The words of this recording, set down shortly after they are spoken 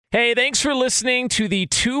Hey, thanks for listening to the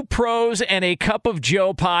Two Pros and a Cup of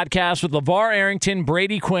Joe podcast with LeVar Arrington,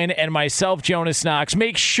 Brady Quinn, and myself, Jonas Knox.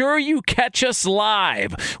 Make sure you catch us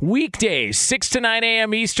live weekdays, 6 to 9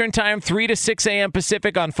 a.m. Eastern Time, 3 to 6 a.m.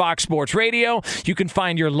 Pacific on Fox Sports Radio. You can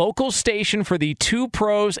find your local station for the Two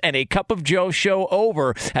Pros and a Cup of Joe show over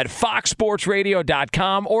at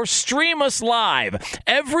foxsportsradio.com or stream us live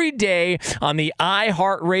every day on the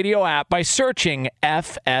iHeartRadio app by searching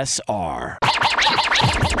FSR.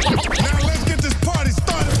 Now let's get this party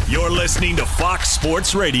started. You're listening to Fox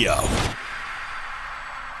Sports Radio.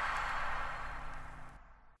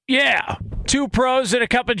 Yeah, Two Pros and a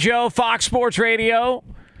Cup of Joe, Fox Sports Radio.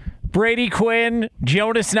 Brady Quinn,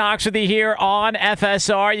 Jonas Knox with you here on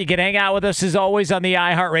FSR. You can hang out with us as always on the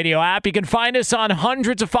iHeartRadio app. You can find us on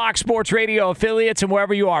hundreds of Fox Sports Radio affiliates and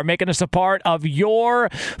wherever you are, making us a part of your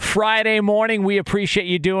Friday morning. We appreciate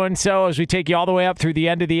you doing so as we take you all the way up through the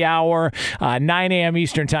end of the hour, 9 a.m.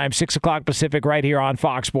 Eastern Time, 6 o'clock Pacific, right here on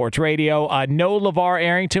Fox Sports Radio. No LeVar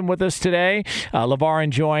Arrington with us today. LeVar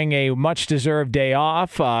enjoying a much-deserved day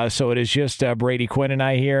off, so it is just Brady Quinn and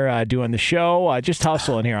I here doing the show, just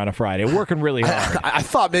hustling here on a Friday, working really hard. I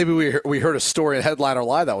thought maybe we heard a story in Headliner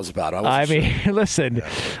Live that was about it. I mean, sure. Listen,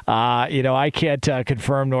 I can't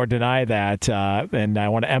confirm nor deny that, and I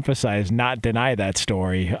want to emphasize not deny that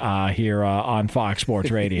story here on Fox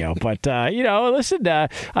Sports Radio. But, listen,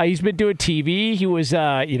 he's been doing TV. He was,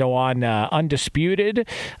 on Undisputed,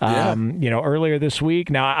 earlier this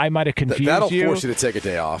week. Now, I might have confused That'll you. Force you to take a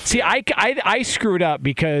day off. See, I screwed up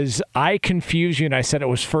because I confused you, and I said it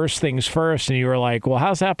was First Things First, and you were like, well,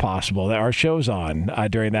 how's that possible? That our show's on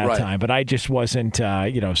during that time, but I just wasn't, so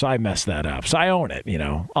I messed that up. So I own it,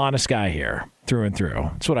 honest guy here. Through and through.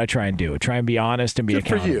 That's what I try and do. Try and be honest and be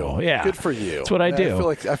accountable. Good for you. Yeah. Good for you. That's what I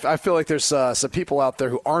do. I feel like there's some people out there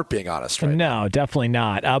who aren't being honest right now. No, definitely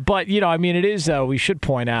not. But, it is, we should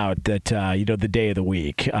point out that, the day of the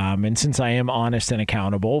week. And since I am honest and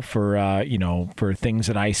accountable for, for things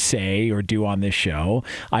that I say or do on this show,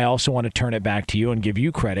 I also want to turn it back to you and give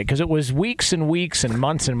you credit because it was weeks and weeks and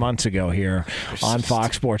months ago here on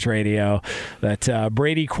Fox Sports Radio that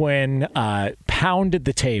Brady Quinn pounded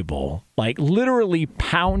the table. Like literally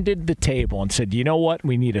pounded the table and said, you know what?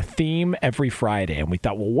 We need a theme every Friday. And we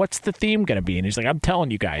thought, well, what's the theme going to be? And he's like, I'm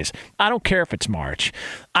telling you guys, I don't care if it's March.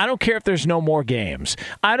 I don't care if there's no more games.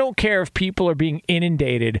 I don't care if people are being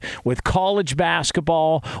inundated with college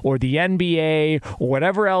basketball or the NBA or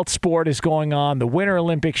whatever else sport is going on, the Winter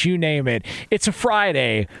Olympics, you name it. It's a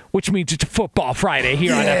Friday, which means it's a football Friday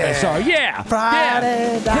here on FSR. Yeah.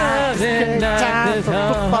 Friday night for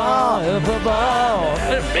football.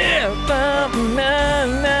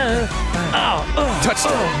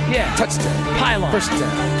 Touchdown. Yeah. Touchdown. Pylon. First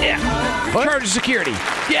down. Yeah. Charger security.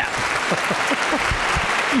 Yeah.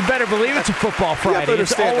 You better believe it's a football Friday.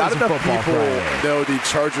 It's always a football people Friday. know the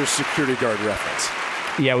Chargers security guard reference.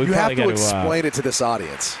 Yeah, you have to explain it to this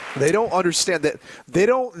audience. They don't understand that. They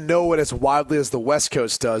don't know it as widely as the West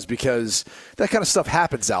Coast does because that kind of stuff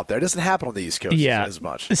happens out there. It doesn't happen on the East Coast as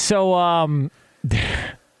much. So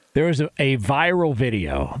there was a viral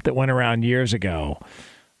video that went around years ago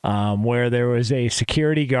where there was a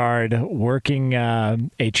security guard working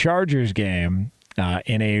a Chargers game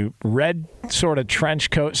in a red sort of trench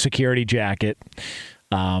coat security jacket.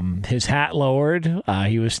 His hat lowered.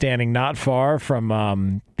 He was standing not far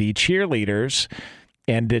from the cheerleaders,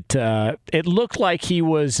 and it looked like he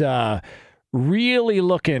was really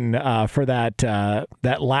looking for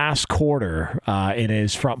that last quarter in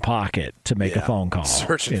his front pocket to make a phone call.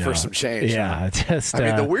 Searching for some change. Yeah, just. I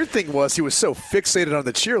mean, the weird thing was he was so fixated on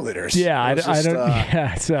the cheerleaders. Yeah, I don't.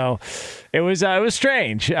 Yeah, so. It was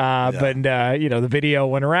strange, but the video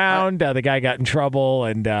went around. The guy got in trouble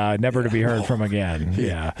and never to be heard from again.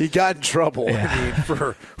 Yeah, he got in trouble. Yeah. I mean,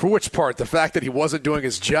 for which part? The fact that he wasn't doing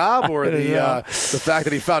his job, or the fact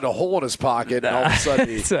that he found a hole in his pocket and all of a sudden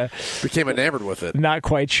he became enamored with it? Not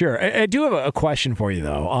quite sure. I do have a question for you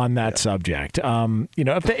though on that subject.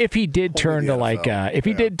 If he did turn to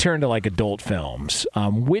like adult films,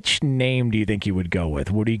 which name do you think he would go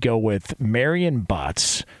with? Would he go with Marion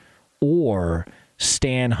Butts or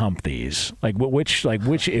Stan Humphries? Which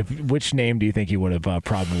name do you think he would have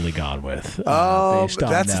probably gone with? That's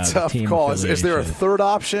a tough call. Is there a third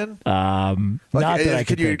option? Not that I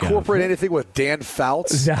can you incorporate anything with Dan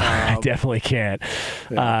Fouts? No, I definitely can't.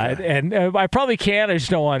 Okay. And I probably can. I just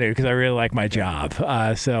don't want to because I really like my job.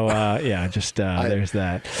 There's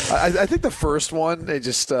that. I think the first one, they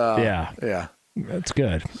just That's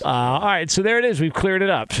good. All right, so there it is. We've cleared it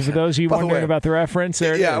up. So for those of you wondering about the reference,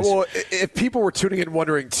 there it is. Yeah, well, if people were tuning in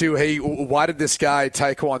wondering, too, hey, why did this guy,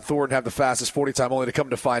 Tyquan Thornton, have the fastest 40 time, only to come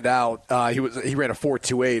to find out he ran a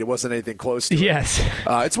 4.28. It wasn't anything close to it. Yes.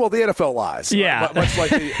 It's, the NFL lies. Yeah. Much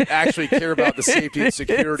like they actually care about the safety and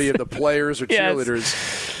security of the players or cheerleaders.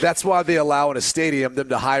 Yes. That's why they allow in a stadium them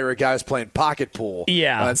to hire a guy who's playing pocket pool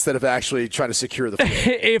instead of actually trying to secure the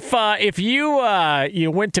field. If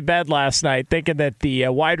you went to bed last night thinking that the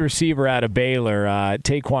wide receiver out of Baylor,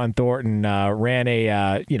 Tyquan Thornton, ran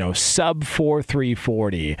a sub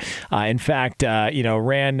 4.340. In fact,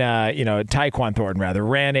 Tyquan Thornton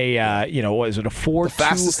ran a what is it, a 4.2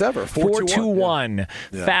 fastest ever, 4.21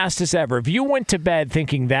 fastest ever. If you went to bed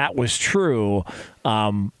thinking that was true,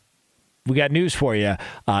 we got news for you.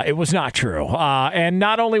 It was not true. And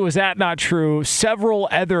not only was that not true, several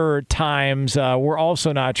other times were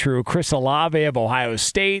also not true. Chris Olave of Ohio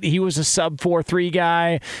State, he was a sub 4.3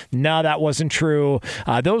 guy. No, that wasn't true.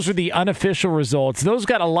 Those were the unofficial results. Those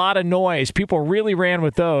got a lot of noise. People really ran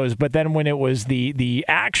with those. But then when it was the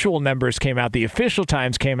actual numbers came out, the official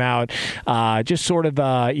times came out, just sort of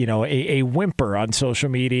a whimper on social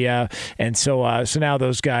media. And so now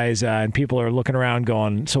those guys and people are looking around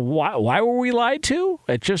going, so why were we lied to?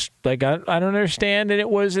 It just I don't understand. And it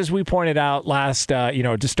was, as we pointed out last,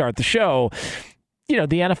 to start the show, the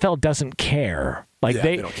NFL doesn't care.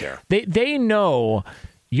 They don't care. They know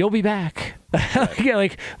you'll be back.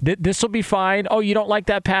 This will be fine. Oh, you don't like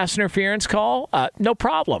that pass interference call? No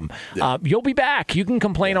problem. Yeah. You'll be back. You can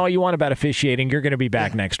complain all you want about officiating. You're going to be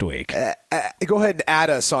back next week. Go ahead and add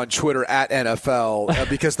us on Twitter at NFL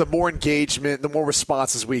because the more engagement, the more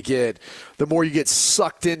responses we get, the more you get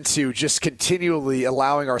sucked into just continually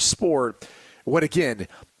allowing our sport. When, again,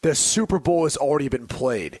 the Super Bowl has already been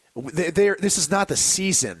played. This is not the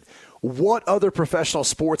season. What other professional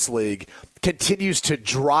sports league continues to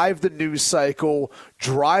drive the news cycle,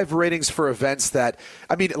 drive ratings for events that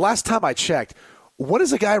 – last time I checked, when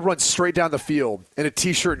does a guy run straight down the field in a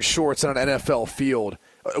T-shirt and shorts on an NFL field?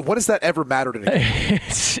 When has that ever mattered in a game?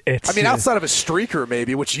 Outside of a streaker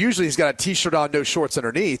maybe, which usually he's got a T-shirt on, no shorts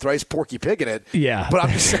underneath, right? He's Porky Pigging it. Yeah. But I'm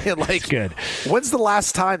just saying, good. When's the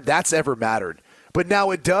last time that's ever mattered? But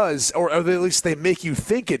now it does, or at least they make you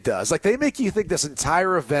think it does. They make you think this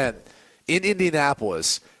entire event in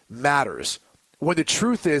Indianapolis matters, when the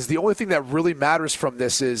truth is the only thing that really matters from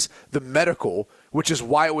this is the medical, which is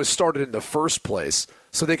why it was started in the first place,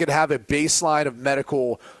 so they could have a baseline of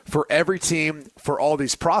medical for every team, for all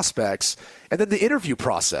these prospects, and then the interview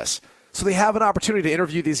process. So they have an opportunity to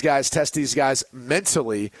interview these guys, test these guys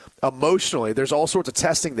mentally, emotionally. There's all sorts of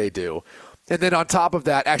testing they do. And then on top of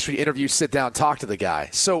that, actually interview, sit down, talk to the guy.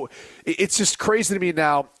 So it's just crazy to me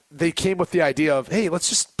now. They came with the idea of, hey, let's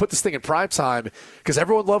just put this thing in prime time because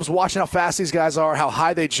everyone loves watching how fast these guys are, how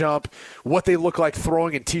high they jump, what they look like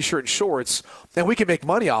throwing in T-shirt and shorts, and we can make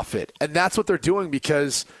money off it. And that's what they're doing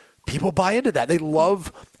because people buy into that. They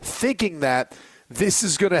love thinking that this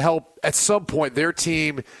is going to help at some point their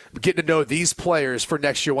team getting to know these players for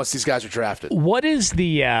next year once these guys are drafted. What is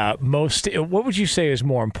the what would you say is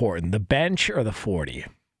more important, the bench or the 40?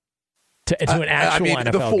 To an actual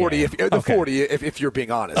NFL the 40, game. The 40, if you're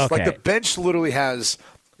being honest. Okay. The bench literally has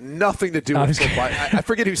nothing to do with football. I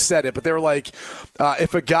forget who said it, but they were like,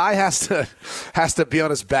 if a guy has to be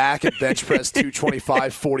on his back and bench press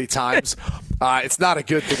 225 40 times, it's not a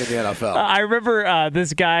good thing in the NFL. I remember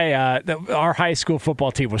this guy. Our high school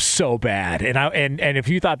football team was so bad, and if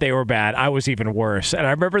you thought they were bad, I was even worse. And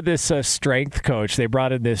I remember this strength coach. They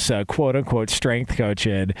brought in this quote unquote strength coach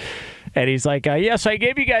in. And he's like, yes, I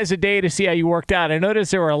gave you guys a day to see how you worked out. I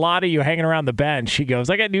noticed there were a lot of you hanging around the bench. He goes,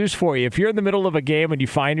 I got news for you. If you're in the middle of a game and you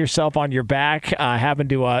find yourself on your back having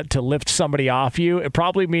to lift somebody off you, it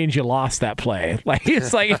probably means you lost that play.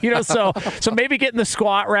 It's so maybe get in the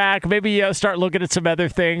squat rack, maybe start looking at some other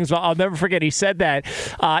things. I'll never forget he said that.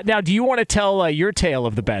 Now, do you want to tell your tale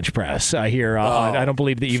of the bench press here? I don't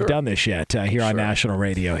believe that you've done this yet here on national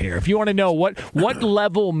radio here. If you want to know what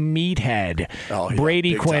level meathead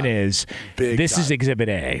Brady Quinn time. Is, this is Exhibit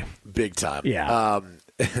A. Big time. Yeah.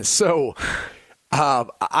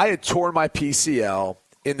 I had torn my PCL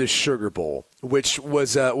in the Sugar Bowl, which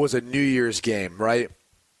was a New Year's game, right?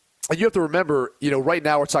 And you have to remember, right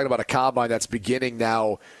now we're talking about a combine that's beginning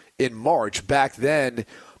now in March. Back then,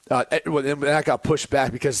 that got pushed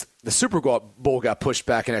back because the Super Bowl got pushed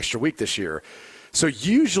back an extra week this year. So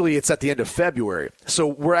usually it's at the end of February. So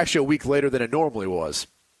we're actually a week later than it normally was.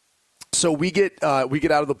 So we get out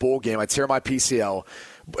of the bowl game. I tear my PCL,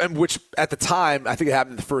 and which at the time, I think it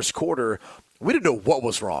happened in the first quarter, we didn't know what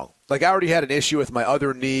was wrong. I already had an issue with my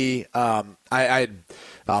other knee. I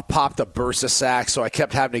popped a bursa sac, so I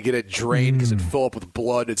kept having to get it drained because it'd fill up with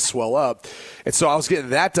blood, it'd swell up. And so I was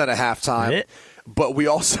getting that done at halftime. But we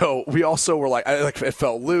also were like it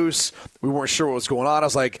felt loose. We weren't sure what was going on. I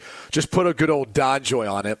was like, just put a good old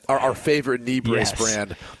Donjoy on it, our favorite knee brace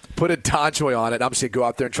brand. Put a Donjoy on it, and I'm just going to go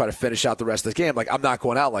out there and try to finish out the rest of the game. Like, I'm not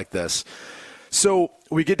going out like this. So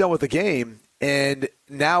we get done with the game, and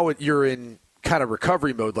now you're in kind of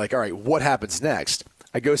recovery mode. Like, all right, what happens next?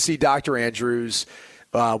 I go see Dr. Andrews.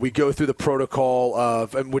 We go through the protocol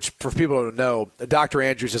of, and which for people who don't know, Dr.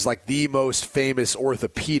 Andrews is like the most famous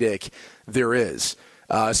orthopedic there is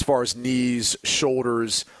as far as knees,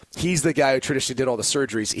 shoulders. He's the guy who traditionally did all the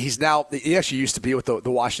surgeries. He actually used to be with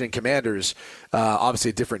the Washington Commanders,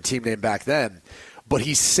 obviously a different team name back then. But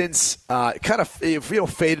he's since kind of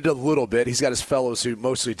faded a little bit. He's got his fellows who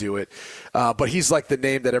mostly do it. But he's like the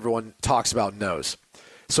name that everyone talks about and knows.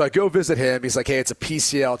 So I go visit him. He's like, hey, it's a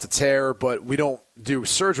PCL, it's a tear, but we don't do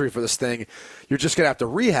surgery for this thing. You're just going to have to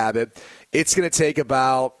rehab it. It's going to take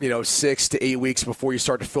about 6 to 8 weeks before you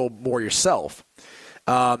start to feel more yourself.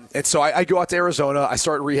 And so I go out to Arizona. I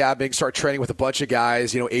start rehabbing, start training with a bunch of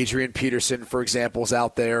guys. Adrian Peterson, for example, is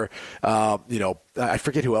out there. I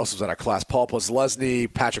forget who else was in our class. Paul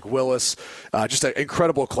Postlesny, Patrick Willis, just an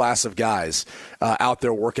incredible class of guys out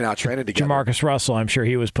there working out, training together. Jamarcus Russell, I'm sure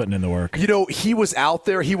he was putting in the work. He was out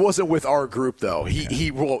there. He wasn't with our group, though. He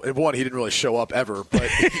didn't really show up ever, but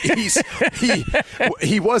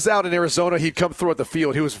he was out in Arizona. He'd come through at the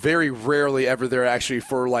field. He was very rarely ever there, actually,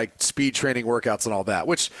 for like speed training workouts and all that,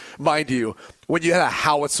 which, mind you, when you had a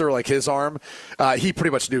howitzer like his arm, he pretty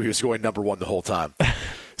much knew he was going number one the whole time.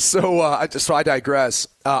 So I digress.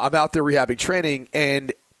 I'm out there rehabbing training,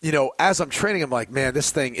 and, as I'm training, I'm like, man, this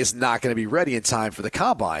thing is not going to be ready in time for the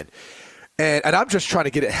combine. And I'm just trying to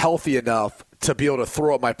get it healthy enough to be able to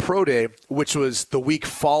throw up my pro day, which was the week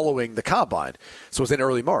following the combine. So it was in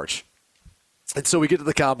early March. And so we get to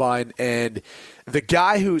the combine, and the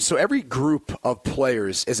guy so every group of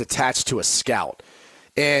players is attached to a scout.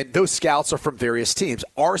 And those scouts are from various teams.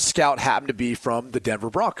 Our scout happened to be from the Denver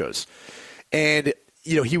Broncos. And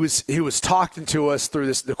he was talking to us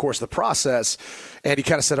through the course of the process, and he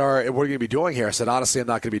kind of said, all right, what are you going to be doing here? I said, honestly, I'm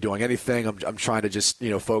not going to be doing anything. I'm trying to just,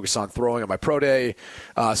 focus on throwing on my pro day.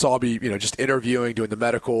 So I'll be, just interviewing, doing the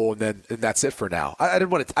medical, and that's it for now. I don't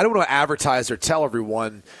want to advertise or tell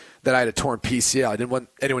everyone that I had a torn PCL. I didn't want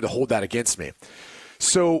anyone to hold that against me.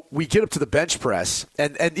 So we get up to the bench press,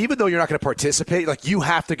 and even though you're not going to participate, like, you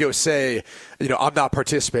have to go say, I'm not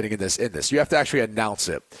participating in this. You have to actually announce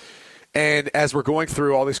it. And as we're going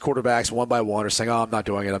through, all these quarterbacks one by one are saying, I'm not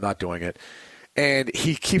doing it. And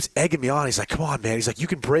he keeps egging me on. He's like, come on, man. He's like, you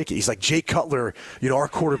can break it. He's like, Jay Cutler, our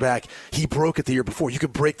quarterback, he broke it the year before. You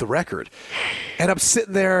can break the record. And I'm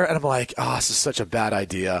sitting there, and I'm like, this is such a bad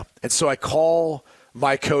idea. And so I call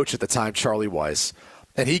my coach at the time, Charlie Weiss,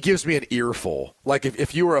 and he gives me an earful. Like,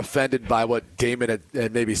 if you were offended by what Damon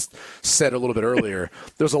had maybe said a little bit earlier,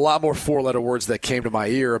 there's a lot more four-letter words that came to my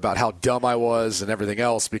ear about how dumb I was and everything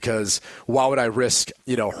else, because why would I risk,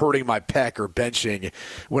 hurting my pec or benching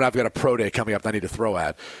when I've got a pro day coming up that I need to throw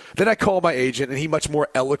at? Then I call my agent, and he much more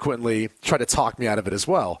eloquently tried to talk me out of it as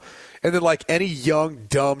well. And then, like any young,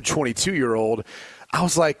 dumb 22-year-old, I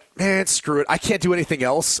was like, man, screw it. I can't do anything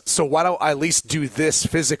else, so why don't I at least do this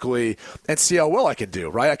physically and see how well I can do,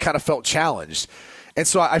 right? I kind of felt challenged. And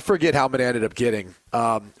so I forget how many I ended up getting,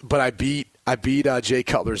 but I beat Jay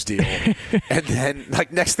Cutler's deal. And then,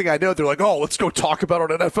 like, next thing I know, they're like, let's go talk about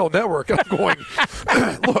it on NFL Network. And I'm going,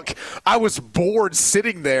 look, I was bored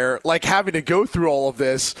sitting there, like, having to go through all of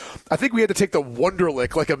this. I think we had to take the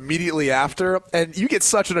Wonderlic, like, immediately after. And you get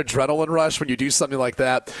such an adrenaline rush when you do something like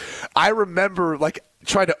that. I remember, like,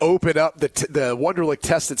 trying to open up the Wonderlic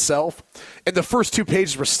test itself, and the first 2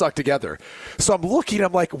 pages were stuck together. So I'm looking,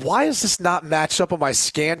 I'm like, why does this not match up on my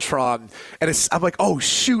Scantron? And I'm like, oh,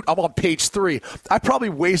 shoot, I'm on page 3. I probably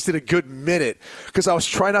wasted a good minute because I was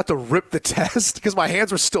trying not to rip the test because my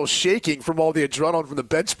hands were still shaking from all the adrenaline from the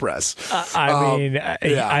bench press.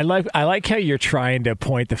 I like how you're trying to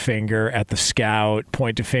point the finger at the scout,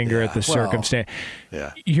 point the finger at the circumstance.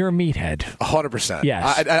 Yeah. You're a meathead. 100%.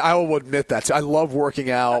 Yes. I will admit that. I love working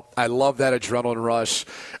out. I love that adrenaline rush.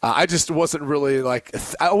 I just wasn't really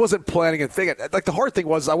I wasn't planning and thinking. Like, the hard thing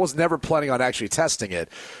was I was never planning on actually testing it.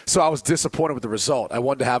 So I was disappointed with the result. I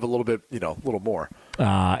wanted to have a little bit, a little more.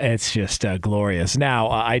 It's just glorious. Now,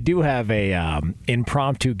 I do have a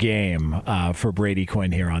impromptu game for Brady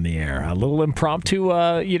Quinn here on the air. A little impromptu,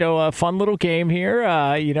 a fun little game here.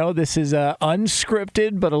 This is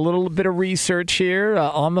unscripted, but a little bit of research here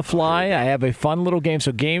on the fly. I have a fun little game.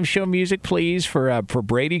 So game show music, please, for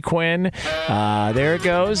Brady Quinn. There it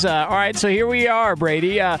goes. All right, so here we are,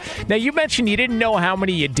 Brady. Now, you mentioned you didn't know how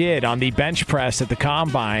many you did on the bench press at the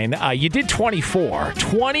Combine. You did 24.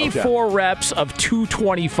 24 reps of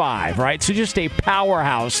 225, right? So just a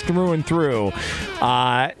powerhouse through and through.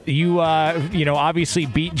 You obviously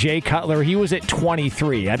beat Jay Cutler. He was at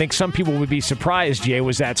 23. I think some people would be surprised Jay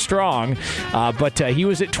was that strong, but he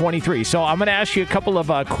was at 23. So I'm going to ask you a couple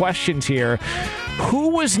of questions here. Who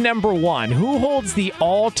was number one? Who holds the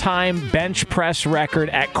all-time bench press record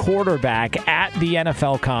at quarterback at the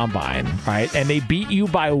NFL Combine, right? And they beat you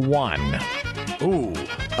by 1. Ooh.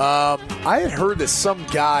 I had heard that some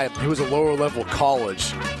guy who was a lower level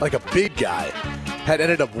college, like a big guy, had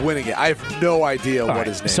ended up winning it. I have no idea what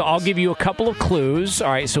his name is. So I'll give you a couple of clues.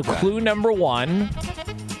 All right, so clue number 1,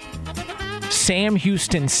 Sam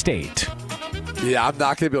Houston State. Yeah, I'm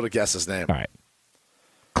not going to be able to guess his name. All right.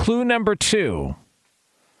 Clue number 2,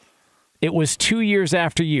 it was 2 years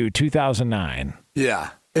after you, 2009. Yeah.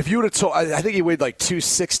 If you would have told, I think he weighed like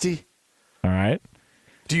 260. All right.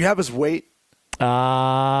 Do you have his weight?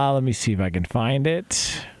 Let me see if I can find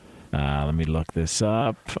it. Let me look this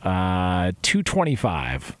up.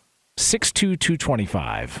 225. 6'2",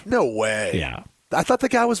 225. No way. Yeah. I thought the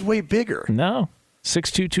guy was way bigger. No.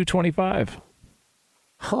 6'2", 225.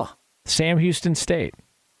 Huh. Sam Houston State.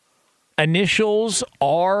 Initials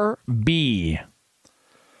RB.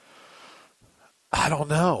 I don't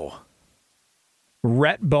know.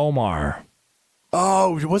 Rhett Bomar.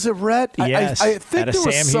 Oh, was it Rhett? Yes. I think there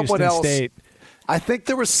was Sam someone Houston else. State. I think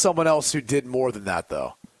there was someone else who did more than that,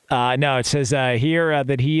 though. No, it says here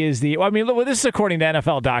that he is the. Well, I mean, look, this is according to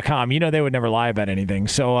NFL.com. You know they would never lie about anything.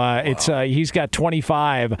 So it's he's got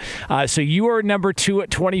 25. So you are number 2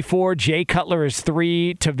 at 24. Jay Cutler is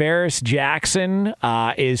 3. Tavares Jackson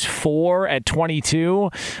is 4 at 22.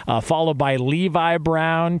 Followed by Levi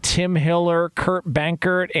Brown, Tim Hiller, Kurt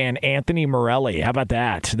Benkert, and Anthony Morelli. How about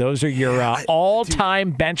that? Those are your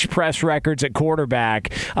all-time bench press records at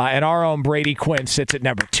quarterback. And our own Brady Quinn sits at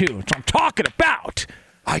number 2. That's what I'm talking about.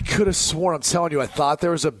 I could have sworn, I'm telling you, I thought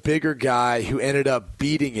there was a bigger guy who ended up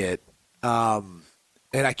beating it. And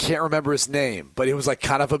I can't remember his name, but it was like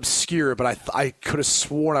kind of obscure, but I could have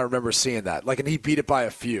sworn I remember seeing that. Like, and he beat it by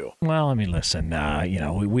a few. Well, I mean, listen,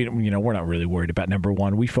 we're not really worried about number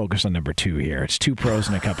 1. We focus on number 2 here. It's 2 pros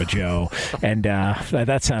and a cup of Joe. And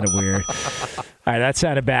that sounded weird. All right, that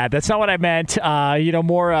sounded bad. That's not what I meant.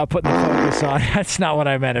 More putting the focus on. That's not what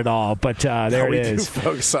I meant at all. But there it is. Do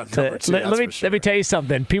focus on number 2. Let me tell you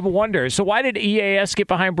something. People wonder. So why did EAS get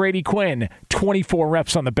behind Brady Quinn? 24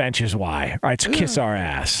 reps on the bench is why. All right, so kiss our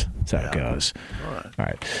ass. That's how it goes. All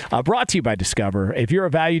right. Brought to you by Discover. If you're a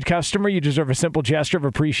valued customer, you deserve a simple gesture of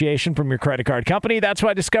appreciation from your credit card company. That's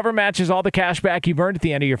why Discover matches all the cash back you've earned at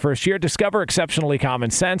the end of your first year. Discover, exceptionally common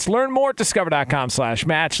sense. Learn more at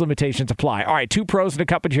discover.com/match. Limitations apply. All right, 2 pros and a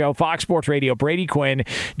cup of Joe. Fox Sports Radio, Brady Quinn,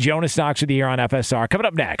 Jonas Knox with you here on FSR. Coming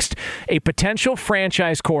up next, a potential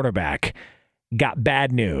franchise quarterback got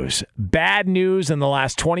bad news. Bad news in the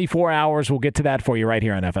last 24 hours. We'll get to that for you right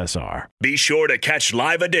here on FSR. Be sure to catch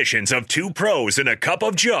live editions of 2 Pros and a Cup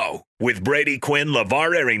of Joe with Brady Quinn,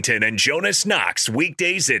 LeVar Arrington, and Jonas Knox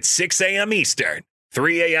weekdays at 6 a.m. Eastern,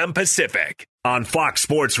 3 a.m. Pacific on Fox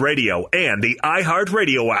Sports Radio and the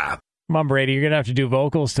iHeartRadio app. Come on, Brady. You're going to have to do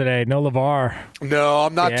vocals today. No LeVar. No,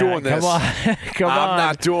 I'm not doing this. Come on. I'm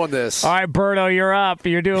not doing this. All right, Berto, you're up.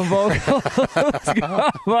 You're doing vocals.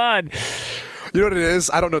 Come on. You know what it is?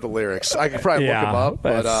 I don't know the lyrics. I could probably look them up,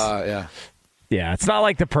 but yeah. Yeah, it's not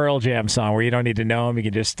like the Pearl Jam song where you don't need to know them. You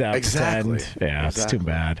can just exactly. pretend. Yeah, exactly. It's too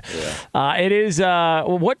bad. Yeah. It is.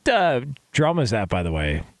 What drum is that, by the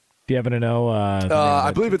way? Do you happen to know?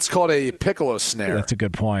 I believe it's called a piccolo snare. That's a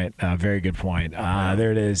good point. Very good point.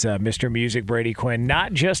 There it is, Mr. Music, Brady Quinn.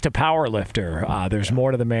 Not just a power lifter. There's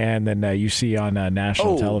more to the man than you see on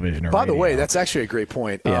national television or by radio. the way, that's actually a great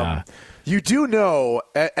point. Yeah. You do know,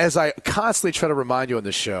 as I constantly try to remind you on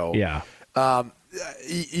the show,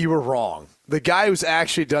 you were wrong. The guy who's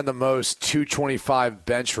actually done the most 225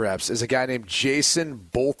 bench reps is a guy named Jason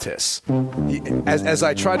Boltis. As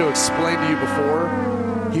I tried to explain to you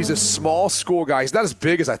before, he's a small school guy. He's not as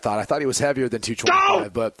big as I thought. I thought he was heavier than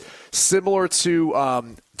 225, but similar to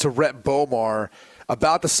Rhett Bomar,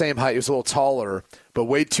 about the same height. He was a little taller, but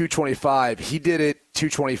weighed 225. He did it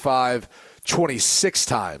 225 26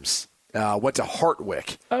 times Went to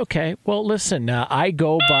Hartwick. Okay. Well, listen, I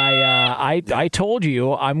go by, I told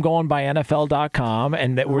you I'm going by NFL.com,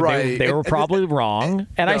 and that they were probably wrong.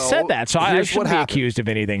 And I said that, so I shouldn't be accused of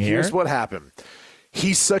anything here. Here's what happened.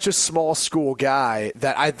 He's such a small school guy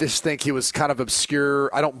that I just think he was kind of obscure.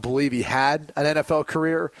 I don't believe he had an NFL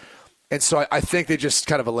career. And so I think they just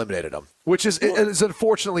kind of eliminated him, which is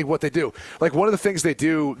unfortunately what they do. Like, one of the things they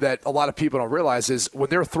do that a lot of people don't realize is when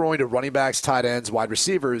they're throwing to running backs, tight ends, wide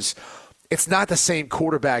receivers, it's not the same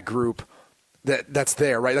quarterback group that's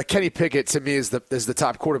there, right? Like, Kenny Pickett, to me, is the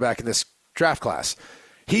top quarterback in this draft class.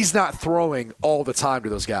 He's not throwing all the time to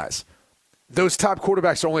those guys. Those top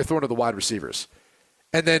quarterbacks are only throwing to the wide receivers.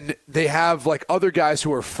 And then they have, like, other guys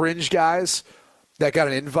who are fringe guys that got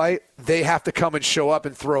an invite. They have to come and show up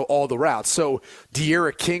and throw all the routes. So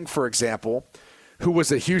De'Ara King, for example, who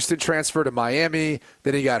was a Houston transfer to Miami,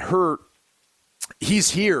 then he got hurt.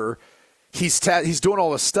 He's here. He's doing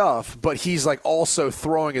all this stuff, but he's like also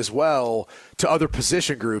throwing as well to other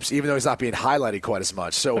position groups, even though he's not being highlighted quite as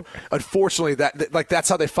much. So unfortunately, that's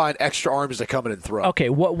how they find extra arms to come in and throw. Okay,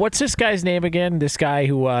 what's this guy's name again? This guy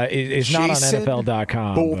who is not on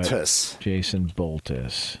NFL.com. Boltus. Jason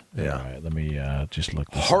Boltus. Yeah. All right, let me just look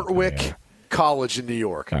this Hartwick College in New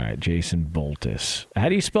York. All right, Jason Boltus. How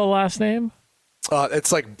do you spell last name?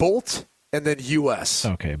 It's like Bolt and then U.S.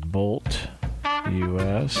 Okay, Bolt.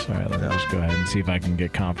 U.S. All right, let me just go ahead and see if I can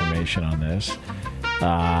get confirmation on this.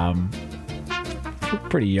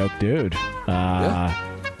 Pretty yoked dude.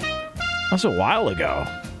 That's a while ago.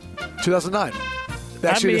 2009.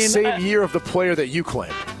 Actually, the same year of the player that you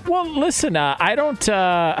claimed. Well, listen, I don't...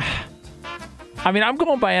 I'm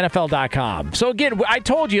going by NFL.com. So, again, I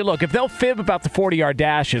told you, look, if they'll fib about the 40-yard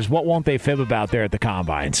dashes, what won't they fib about there at the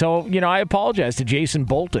Combine? So, I apologize to Jason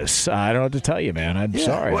Boltus. I don't know what to tell you, man. I'm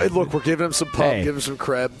sorry. Well, look, we're giving him some pub, giving him some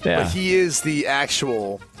cred. Yeah. But he is the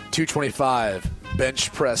actual 225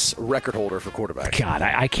 bench press record holder for quarterbacks. God,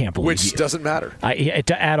 I can't believe Which doesn't matter.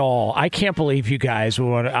 At all. I can't believe you guys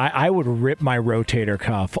would. I would rip my rotator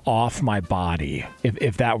cuff off my body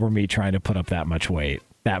if that were me trying to put up that much weight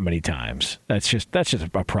that many times. That's just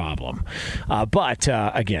a problem. But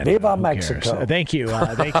again, Viva Mexico! Thank you,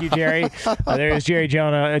 Jerry. There's Jerry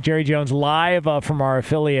Jones live from our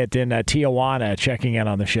affiliate in Tijuana, checking in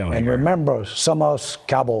on the show. And remember, somos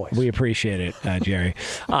Cowboys. We appreciate it, Jerry.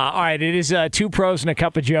 All right, it is Two Pros and a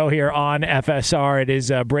Cup of Joe here on FSR. It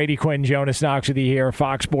is Brady Quinn, Jonas Knox with you here,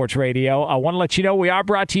 Fox Sports Radio. I want to let you know we are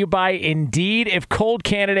brought to you by Indeed. If cold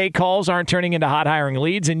candidate calls aren't turning into hot hiring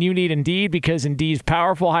leads, and you need Indeed because Indeed's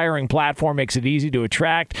powerful hiring platform makes it easy to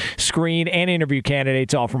attract, screen, and interview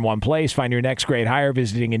candidates all from one place. Find your next great hire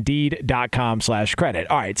visiting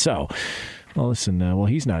Indeed.com/credit. All right, so... Well, listen,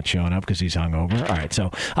 he's not showing up because he's hungover. All right,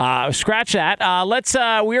 so scratch that.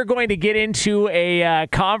 We're going to get into a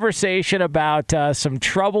conversation about some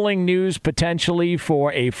troubling news potentially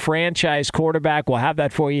for a franchise quarterback. We'll have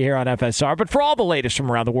that for you here on FSR. But for all the latest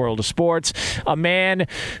from around the world of sports, a man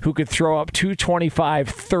who could throw up 225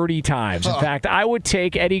 30 times. In fact, I would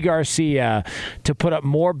take Eddie Garcia to put up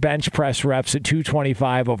more bench press reps at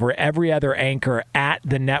 225 over every other anchor at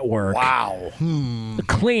the network. Wow.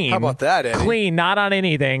 Clean. How about that, Eddie? Clean, not on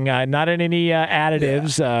anything, not in any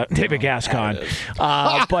additives. David Gascon. Eddie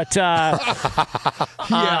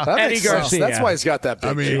Garcia. That's why he's got that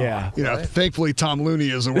big thankfully Tom Looney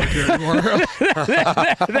isn't working anymore.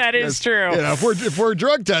 That is true. If we're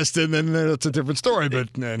drug testing, then it's a different story.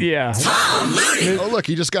 But Tom Looney. Oh, look,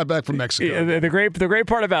 he just got back from Mexico. The great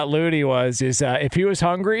part about Looney is if he was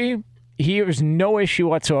hungry, he was no issue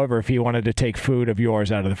whatsoever if he wanted to take food of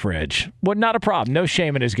yours out of the fridge. Well, not a problem. No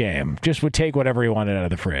shame in his game. Just would take whatever he wanted out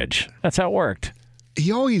of the fridge. That's how it worked.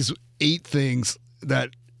 He always ate things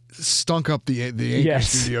that stunk up the anchor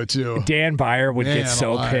studio, too. Dan Byer would get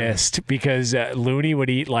so pissed because Looney would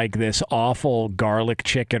eat like this awful garlic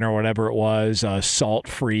chicken or whatever it was,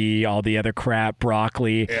 salt-free, all the other crap,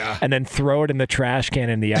 broccoli, and then throw it in the trash can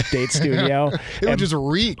in the update studio. It would just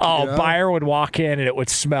reek. Oh, Byer would walk in and it would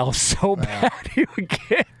smell so bad he would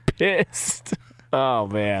get pissed. Oh,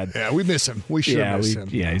 man. Yeah, we miss him. We should miss him.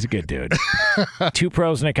 Yeah, he's a good dude. Two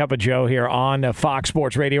Pros and a Cup of Joe here on Fox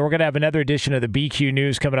Sports Radio. We're going to have another edition of the BQ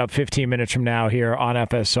News coming up 15 minutes from now here on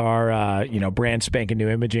FSR. Brand spanking new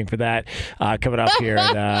imaging for that coming up here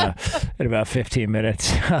in about 15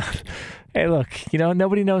 minutes. Hey, look,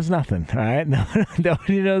 nobody knows nothing, all right?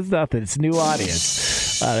 Nobody knows nothing. It's a new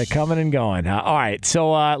audience. They're coming and going. All right,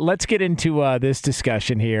 so let's get into this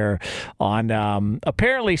discussion here on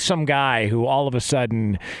apparently some guy who all of a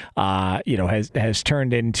sudden, has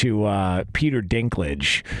turned into Peter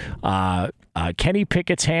Dinklage. Kenny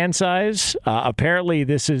Pickett's hand size. Apparently,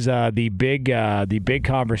 this is the big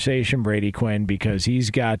conversation, Brady Quinn, because he's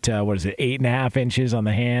got 8.5 inches on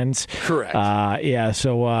the hands. Correct. Yeah.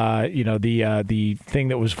 So the thing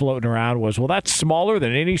that was floating around was, well, that's smaller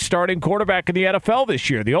than any starting quarterback in the NFL this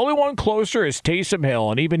year. The only one closer is Taysom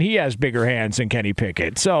Hill, and even he has bigger hands than Kenny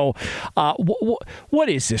Pickett. So, what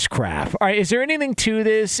is this crap? All right, is there anything to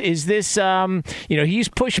this? Is this he's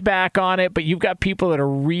pushed back on it, but you've got people that are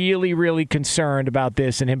really, really concerned about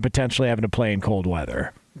this and him potentially having to play in cold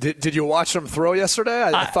weather. Did you watch him throw yesterday?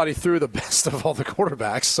 I thought he threw the best of all the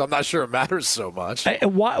quarterbacks, so I'm not sure it matters so much.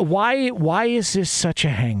 Why is this such a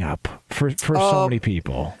hang-up for so many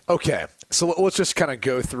people? Okay, so let's just kind of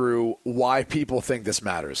go through why people think this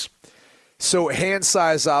matters. So hand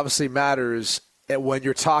size obviously matters when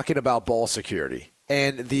you're talking about ball security.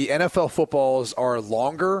 And the NFL footballs are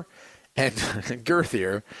longer and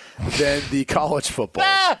girthier than the college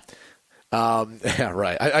footballs. Yeah,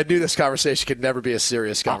 right. I knew this conversation could never be a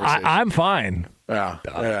serious conversation. I'm fine. Yeah.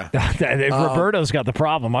 If Roberto's got the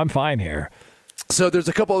problem, I'm fine here. So there's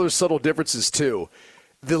a couple other subtle differences, too.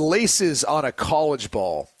 The laces on a college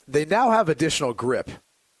ball, they now have additional grip.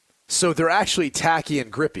 So they're actually tacky and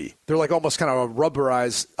grippy. They're like almost kind of a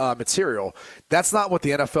rubberized material. That's not what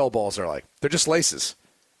the NFL balls are like. They're just laces.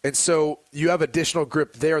 And so you have additional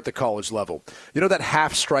grip there at the college level. You know that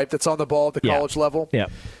half stripe that's on the ball at the college level? Yeah.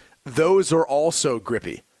 Those are also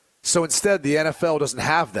grippy. So instead, the NFL doesn't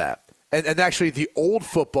have that. And actually, the old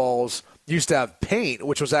footballs used to have paint,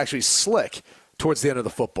 which was actually slick towards the end of the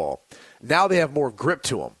football. Now they have more grip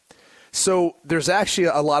to them. So there's actually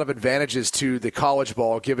a lot of advantages to the college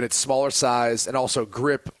ball, given its smaller size and also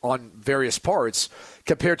grip on various parts,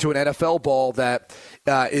 compared to an NFL ball that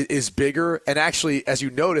is bigger. And actually, as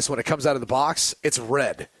you notice, when it comes out of the box, it's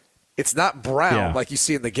red. It's not brown like you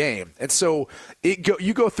see in the game. And so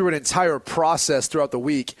you go through an entire process throughout the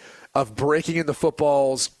week of breaking in the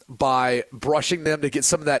footballs by brushing them to get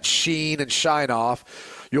some of that sheen and shine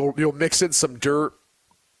off. You'll mix in some dirt.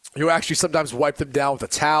 You'll actually sometimes wipe them down with a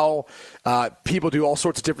towel. People do all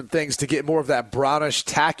sorts of different things to get more of that brownish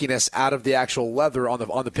tackiness out of the actual leather on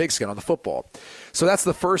the pigskin, on the football. So that's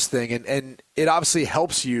the first thing. And it obviously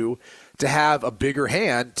helps you to have a bigger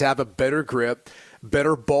hand, to have a better grip,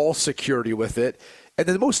 better ball security with it. And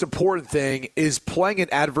then the most important thing is playing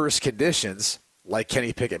in adverse conditions, like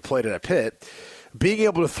Kenny Pickett played at Pitt, being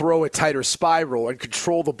able to throw a tighter spiral and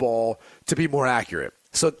control the ball to be more accurate.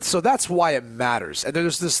 So that's why it matters. And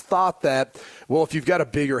there's this thought that, well, if you've got a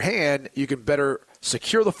bigger hand, you can better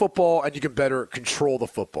secure the football and you can better control the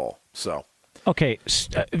football. So. Okay,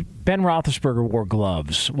 Ben Roethlisberger wore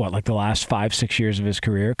gloves, like the last 5-6 years of his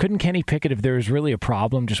career? Couldn't Kenny Pickett, if there was really a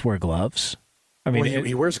problem, just wear gloves? I mean,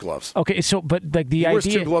 he wears gloves. Okay, so but like the idea, he wears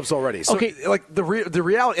 2 gloves already. So like the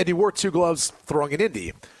reality, and he wore 2 gloves throwing an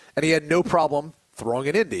Indy, and he had no problem throwing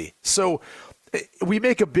an Indy. So we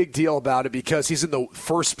make a big deal about it because he's in the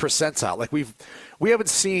first percentile. Like we haven't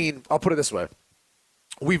seen. I'll put it this way: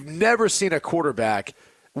 we've never seen a quarterback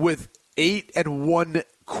with 8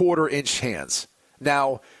 1/4 inch hands.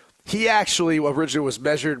 Now he actually originally was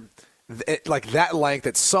measured like that length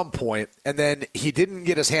at some point, and then he didn't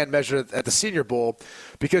get his hand measured at the Senior Bowl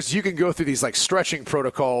because you can go through these like stretching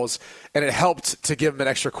protocols, and it helped to give him an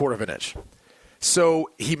extra 1/4 inch. So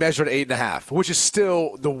he measured 8.5, which is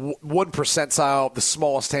still the 1 percentile, the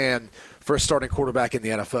smallest hand for a starting quarterback in the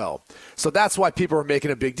NFL. So that's why people are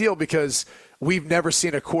making a big deal, because we've never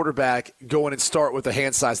seen a quarterback go in and start with a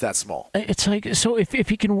hand size that small. It's like, so if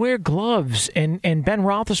he can wear gloves, and Ben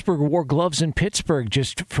Roethlisberger wore gloves in Pittsburgh,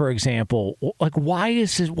 just for example, like why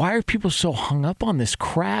are people so hung up on this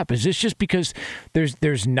crap? Is this just because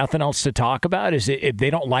there's nothing else to talk about? Is it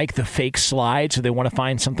they don't like the fake slide, so they want to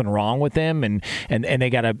find something wrong with them, and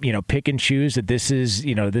they got to pick and choose that this is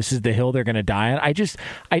the hill they're going to die on?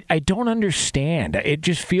 I don't understand. It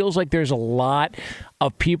just feels like there's a lot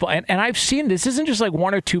of people, and I've seen, this isn't just like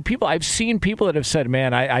 1 or 2 people. I've seen people that have said,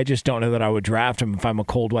 man, I just don't know that I would draft him if I'm a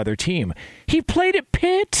cold weather team. He played at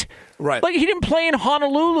Pitt. Right. Like, he didn't play in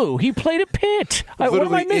Honolulu. He played at Pitt. What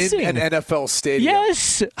am I missing? In an NFL stadium.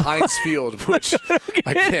 Yes. Heinz Field, which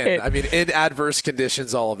I can't. I mean, in adverse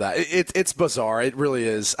conditions, all of that. It's bizarre. It really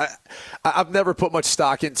is. I've never put much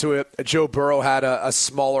stock into it. Joe Burrow had a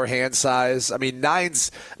smaller hand size. I mean, 9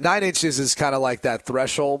 inches is kind of like that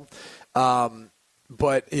threshold.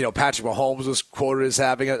 But, Patrick Mahomes was quoted as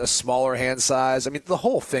having a smaller hand size. I mean, the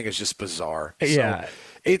whole thing is just bizarre. Yeah.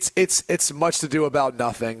 So it's much to do about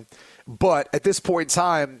nothing. But at this point in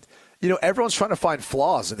time, everyone's trying to find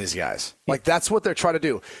flaws in these guys. Like, that's what they're trying to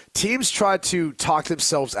do. Teams try to talk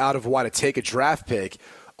themselves out of why to take a draft pick,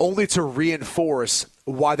 only to reinforce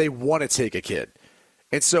why they want to take a kid.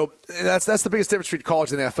 And so that's the biggest difference between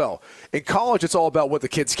college and the NFL. In college, it's all about what the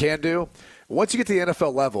kids can do. Once you get to the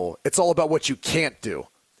NFL level, it's all about what you can't do.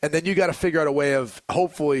 And then you got to figure out a way of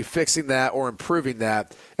hopefully fixing that or improving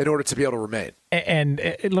that in order to be able to remain. And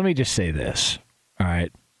let me just say this, all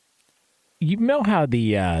right? You know how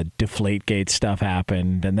the Deflategate stuff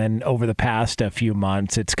happened, and then over the past few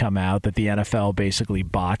months, it's come out that the NFL basically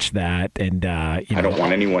botched that. And I don't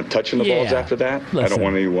want anyone touching the balls after that. Listen, I don't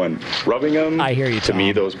want anyone rubbing them. I hear you, Tom. To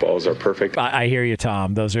me, those balls are perfect. I hear you,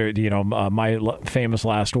 Tom. Those are my famous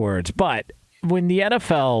last words. But when the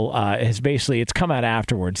NFL has basically, it's come out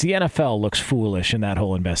afterwards, the NFL looks foolish in that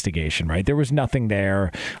whole investigation, right? There was nothing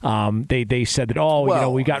there. They said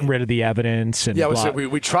that, we've gotten rid of the evidence. And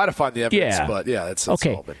we try to find the evidence, but that's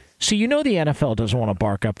okay. All been. So the NFL doesn't want to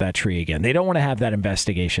bark up that tree again. They don't want to have that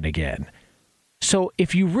investigation again. So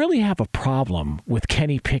if you really have a problem with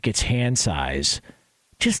Kenny Pickett's hand size,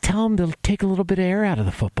 just tell them to take a little bit of air out of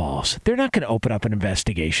the footballs. They're not going to open up an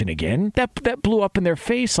investigation again. That blew up in their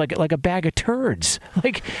face like a bag of turds.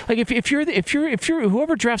 Like if you're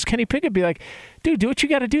whoever drafts Kenny Pickett, be like, dude, do what you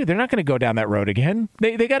got to do. They're not going to go down that road again.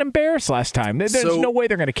 They got embarrassed last time. There's no way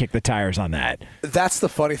they're going to kick the tires on that. That's the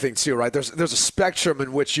funny thing too, right? There's a spectrum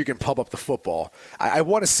in which you can pump up the football. I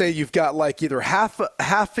want to say you've got like either half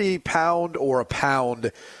a pound or a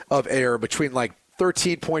pound of air between like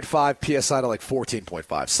 13.5 PSI to like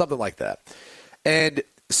 14.5, something like that. And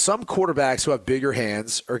some quarterbacks who have bigger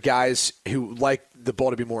hands or guys who like the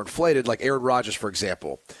ball to be more inflated, like Aaron Rodgers, for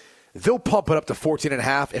example, they'll pump it up to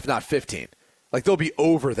 14.5, if not 15. Like they'll be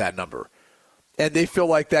over that number. And they feel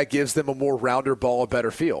like that gives them a more rounder ball, a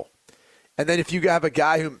better feel. And then if you have a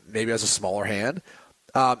guy who maybe has a smaller hand,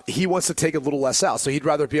 he wants to take a little less out. So he'd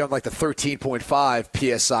rather be on like the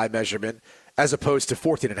 13.5 PSI measurement as opposed to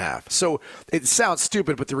 14.5. So it sounds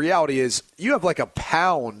stupid, but the reality is you have like a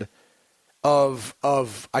pound of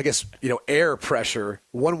I guess, air pressure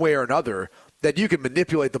one way or another that you can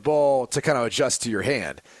manipulate the ball to kind of adjust to your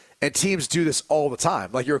hand. And teams do this all the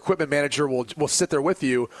time. Like your equipment manager will sit there with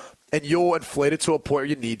you and you'll inflate it to a point where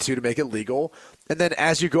you need to make it legal. And then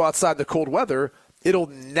as you go outside in the cold weather, it'll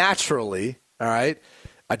naturally, all right,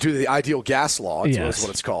 I do the ideal gas law, is what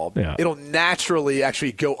it's called. Yeah. It'll naturally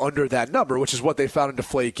actually go under that number, which is what they found in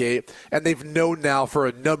Deflategate. And they've known now for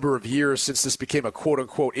a number of years since this became a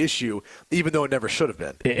quote-unquote issue, even though it never should have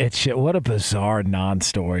been. What a bizarre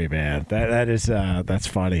non-story, man. That's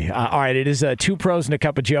funny. All right, it is 2 Pros and a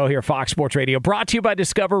Cup of Joe here, Fox Sports Radio. Brought to you by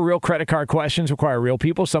Discover. Real credit card questions require real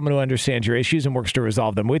people, someone who understands your issues and works to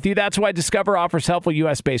resolve them with you. That's why Discover offers helpful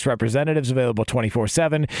U.S.-based representatives available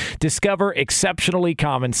 24/7. Discover, exceptionally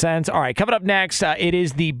common sense. All right, coming up next, it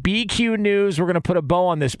is the BQ News. We're going to put a bow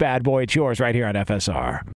on this bad boy. It's yours right here on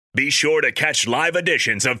FSR. Be sure to catch live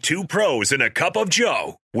editions of 2 Pros and a Cup of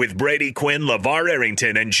Joe with Brady Quinn, LeVar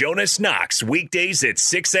Arrington, and Jonas Knox weekdays at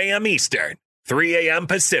 6 a.m. Eastern, 3 a.m.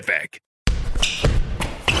 Pacific.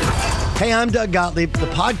 Hey, I'm Doug Gottlieb. The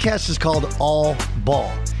podcast is called All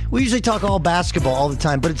Ball. We usually talk all basketball all the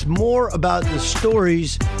time, but it's more about the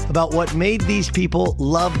stories about what made these people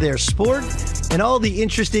love their sport and all the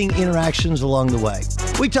interesting interactions along the way.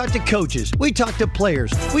 We talk to coaches. We talk to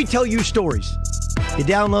players. We tell you stories. You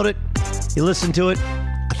download it. You listen to it.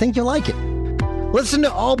 I think you'll like it. Listen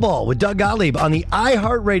to All Ball with Doug Gottlieb on the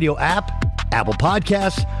iHeartRadio app, Apple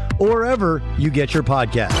Podcasts, or wherever you get your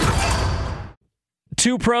podcasts.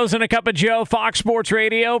 2 Pros and a Cup of Joe, Fox Sports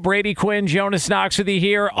Radio. Brady Quinn, Jonas Knox with you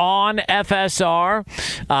here on FSR.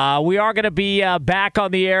 We are going to be back on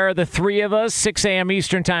the air, the three of us, 6 a.m.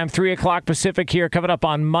 Eastern Time, 3 o'clock Pacific here, coming up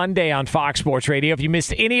on Monday on Fox Sports Radio. If you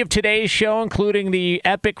missed any of today's show, including the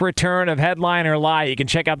epic return of Headline or Lie, you can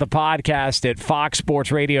check out the podcast at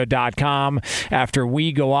foxsportsradio.com after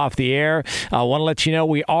we go off the air. I want to let you know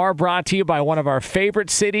we are brought to you by one of our favorite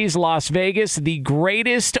cities, Las Vegas, the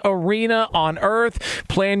greatest arena on earth.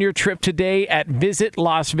 Plan your trip today at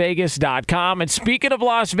visitlasvegas.com. And speaking of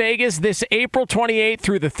Las Vegas, this April 28th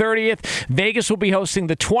through the 30th, Vegas will be hosting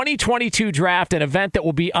the 2022 Draft, an event that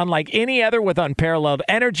will be unlike any other with unparalleled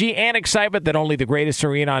energy and excitement that only the greatest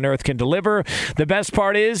arena on earth can deliver. The best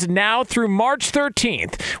part is now through March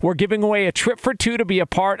 13th, we're giving away a trip for 2 to be a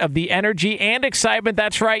part of the energy and excitement.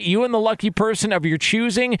 That's right. You and the lucky person of your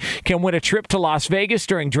choosing can win a trip to Las Vegas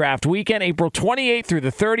during Draft Weekend, April 28th through the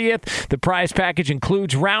 30th. The prize package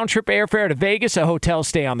includes round-trip airfare to Vegas, a hotel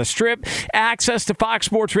stay on the Strip, access to Fox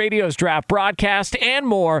Sports Radio's draft broadcast, and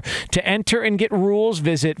more. To enter and get rules,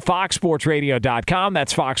 visit foxsportsradio.com.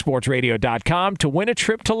 That's foxsportsradio.com to win a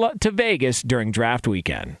trip to Vegas during Draft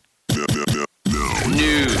Weekend.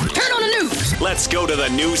 News. Turn on the news. Let's go to the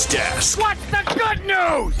news desk. What's the good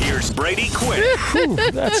news? Here's Brady Quinn. Whew,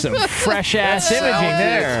 that's some fresh-ass imaging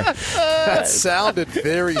there. That sounded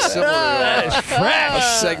very similar to a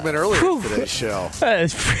segment earlier in today's show. That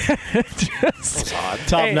is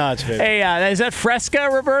top notch, baby. Hey, is that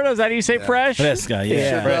Fresca, Roberto? Is that how you say fresh? Fresca,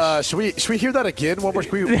 yeah. Should we hear that again? One more?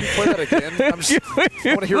 Can we play that again? I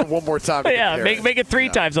want to hear it one more time. Yeah, make it 3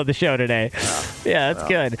 times on the show today. Yeah, that's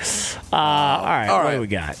good. All right, what do we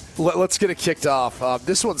got? Let's get it kicked off.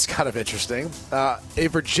 This one's kind of interesting. A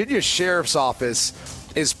Virginia sheriff's office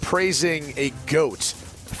is praising a goat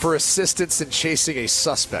for assistance in chasing a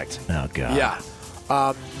suspect. Oh, God. Yeah.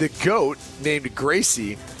 The goat, named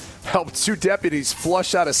Gracie, helped 2 deputies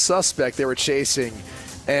flush out a suspect they were chasing.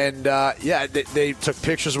 And, they took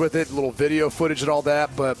pictures with it, little video footage and all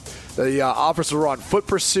that. But the officers were on foot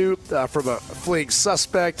pursuit from a fleeing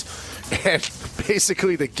suspect. And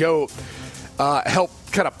basically the goat helped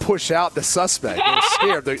kind of push out the suspect. They were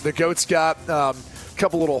scared. The goat's got a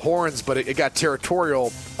couple little horns, but it got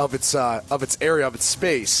territorial of its area, of its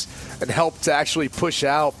space, and helped to actually push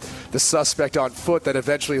out the suspect on foot that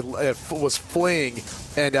eventually was fleeing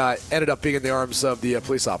and ended up being in the arms of the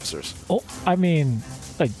police officers. Oh, I mean,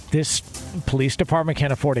 like, this police department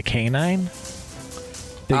can't afford a canine?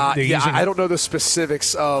 I don't know the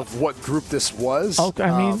specifics of what group this was. Oh,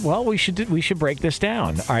 I mean, well, we should break this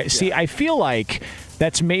down. All right. See, I feel like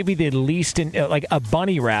that's maybe the least like a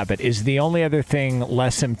bunny rabbit is the only other thing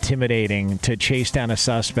less intimidating to chase down a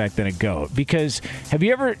suspect than a goat. Because have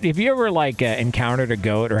you ever encountered a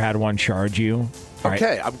goat or had one charge you?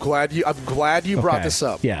 Okay, I'm glad you brought this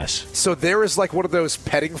up. Yes. So there is like one of those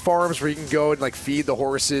petting farms where you can go and like feed the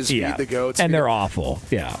horses, feed the goats, and they're awful.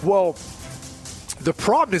 Yeah. Well, the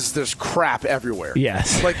problem is there's crap everywhere.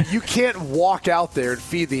 Yes. Like, you can't walk out there and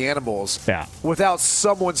feed the animals without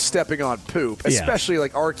someone stepping on poop, especially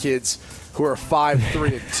like our kids who are 5,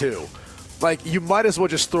 3, and 2. Like, you might as well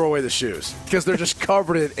just throw away the shoes because they're just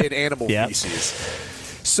covered in animal feces.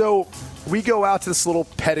 So we go out to this little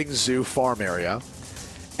petting zoo farm area,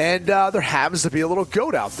 and there happens to be a little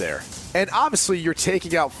goat out there. And obviously you're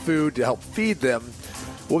taking out food to help feed them.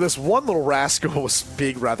 Well, this one little rascal was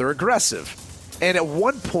being rather aggressive. And at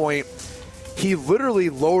one point, he literally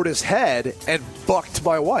lowered his head and bucked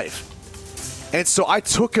my wife. And so I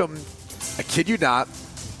took him, I kid you not,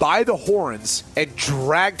 by the horns and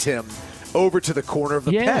dragged him over to the corner of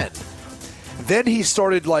the pen. Then he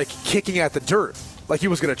started, like, kicking at the dirt, like he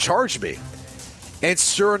was going to charge me. And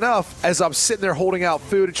sure enough, as I'm sitting there holding out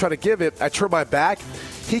food and trying to give it, I turn my back.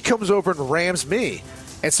 He comes over and rams me.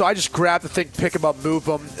 And so I just grabbed the thing, pick him up, move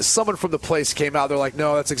him. Someone from the place came out. They're like,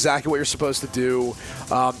 no, that's exactly what you're supposed to do.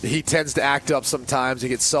 He tends to act up sometimes. He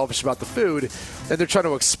gets selfish about the food. And they're trying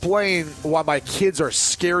to explain why my kids are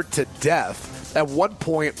scared to death. At one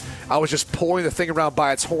point, I was just pulling the thing around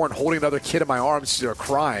by its horn, holding another kid in my arms, they're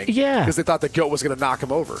crying. Yeah. Because they thought the goat was going to knock him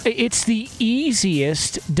over. It's the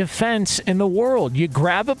easiest defense in the world. You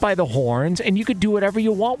grab it by the horns, and you could do whatever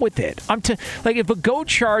you want with it. Like, if a goat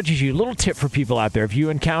charges you, little tip for people out there, if you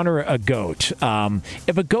encounter a goat,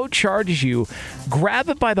 if a goat charges you, grab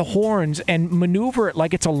it by the horns and maneuver it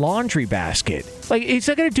like it's a laundry basket. Like, it's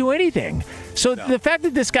not going to do anything. So the fact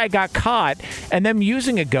that this guy got caught and them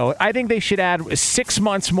using a goat, I think they should add 6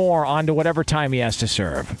 months more onto whatever time he has to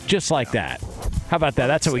serve. Just like that. How about that?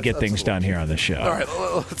 That's how we get things done here on the show. All right,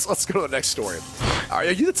 let's go to the next story. Are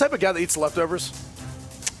you the type of guy that eats leftovers?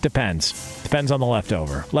 Depends on the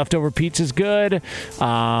leftover. Leftover pizza's good.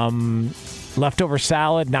 Leftover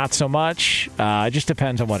salad, not so much. It just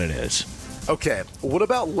depends on what it is. Okay. What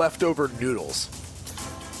about leftover noodles?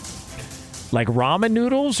 Like ramen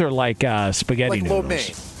noodles or like spaghetti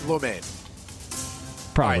noodles? Lo mein.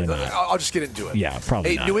 Probably not. I'll just get into it. Yeah,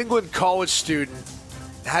 probably not. A New England college student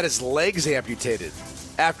had his legs amputated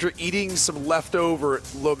after eating some leftover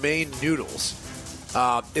lo mein noodles.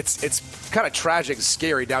 It's kind of tragic and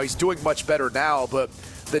scary. Now, he's doing much better now, but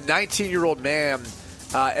the 19-year-old man,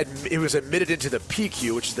 he was admitted into the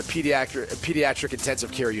PICU, which is the Pediatric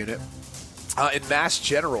Intensive Care Unit, in Mass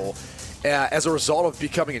General. As a result of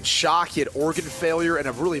becoming in shock, he had organ failure and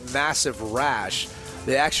a really massive rash.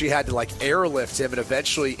 They actually had to airlift him and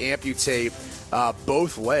eventually amputate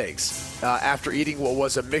both legs after eating what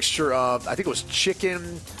was a mixture of, I think it was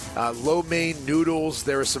chicken, lo mein noodles.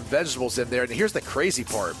 There were some vegetables in there. And here's the crazy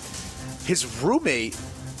part. His roommate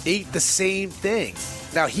ate the same thing.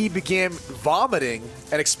 Now, he began vomiting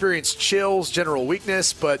and experienced chills, general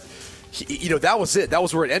weakness, but that was it. That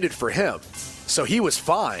was where it ended for him. So he was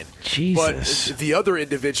fine. Jesus. But the other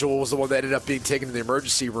individual was the one that ended up being taken to the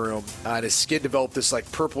emergency room, and his skin developed this like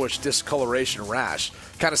purplish discoloration rash.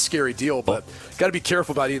 Kind of scary deal, but got to be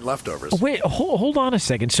careful about eating leftovers. Wait, hold on a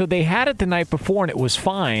second. So they had it the night before and it was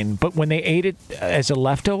fine, but when they ate it as a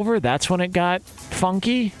leftover, that's when it got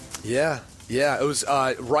funky? Yeah. It was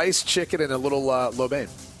rice, chicken, and a little lo mein.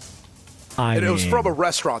 It was from a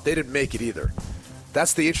restaurant. They didn't make it either.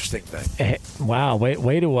 That's the interesting thing. Wow,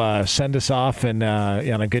 way to send us off and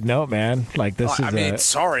on a good note, man. Like this is.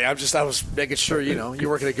 Sorry, I was making sure you weren't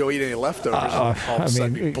going to go eat any leftovers. All of a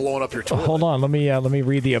sudden, be blowing up your toilet. Hold on, let me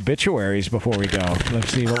read the obituaries before we go.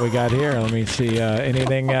 Let's see what we got here. Let me see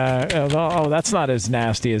anything. That's not as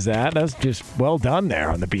nasty as that. That's just well done there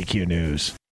on the BQ News.